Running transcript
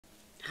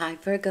Hi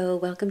Virgo,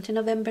 welcome to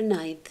November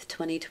 9th,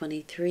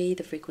 2023,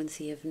 the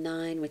frequency of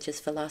 9, which is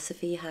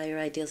philosophy, higher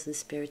ideals, and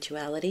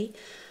spirituality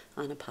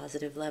on a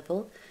positive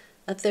level.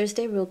 A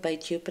Thursday ruled by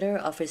Jupiter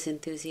offers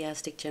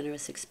enthusiastic,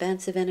 generous,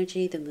 expansive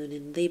energy. The moon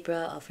in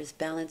Libra offers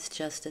balance,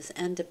 justice,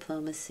 and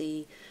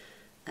diplomacy.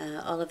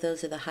 All of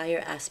those are the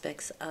higher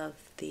aspects of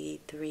the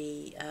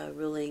three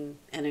ruling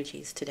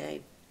energies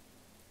today.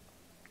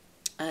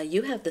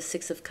 You have the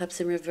Six of Cups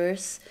in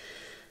reverse,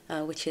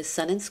 which is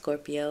Sun in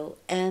Scorpio,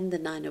 and the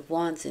Nine of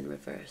Wands in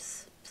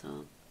reverse. So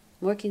I'm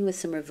working with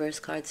some reverse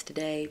cards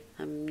today.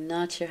 I'm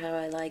not sure how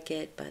I like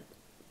it, but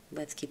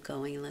let's keep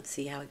going and let's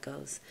see how it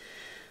goes.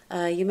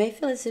 You may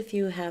feel as if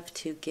you have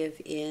to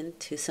give in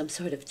to some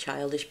sort of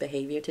childish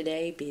behavior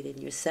today, be it in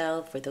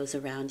yourself or those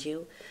around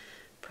you,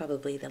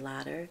 probably the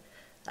latter.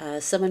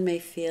 Someone may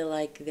feel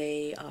like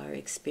they are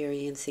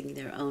experiencing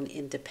their own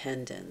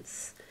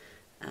independence.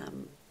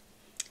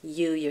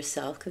 You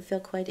yourself could feel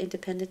quite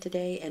independent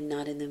today and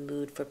not in the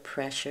mood for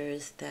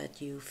pressures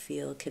that you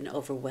feel can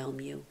overwhelm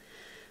you.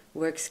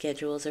 Work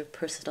schedules or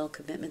personal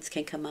commitments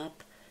can come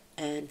up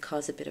and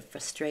cause a bit of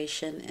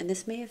frustration, and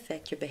this may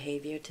affect your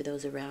behavior to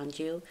those around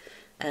you,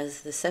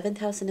 as the seventh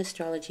house in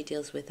astrology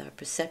deals with our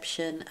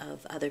perception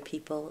of other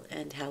people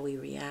and how we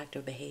react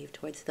or behave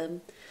towards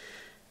them.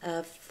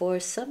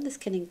 For some, this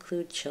can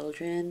include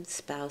children,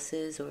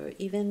 spouses, or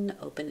even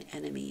open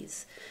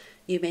enemies.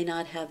 You may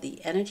not have the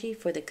energy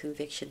for the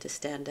conviction to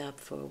stand up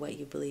for what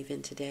you believe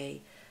in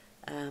today,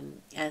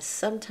 as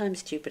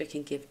sometimes Jupiter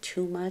can give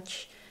too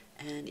much,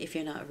 and if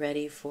you're not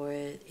ready for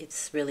it,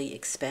 it's really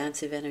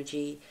expansive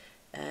energy.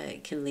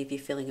 It can leave you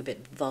feeling a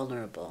bit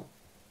vulnerable.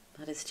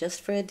 But it's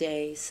just for a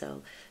day,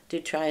 so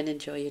do try and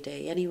enjoy your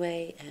day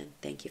anyway, and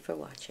thank you for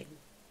watching.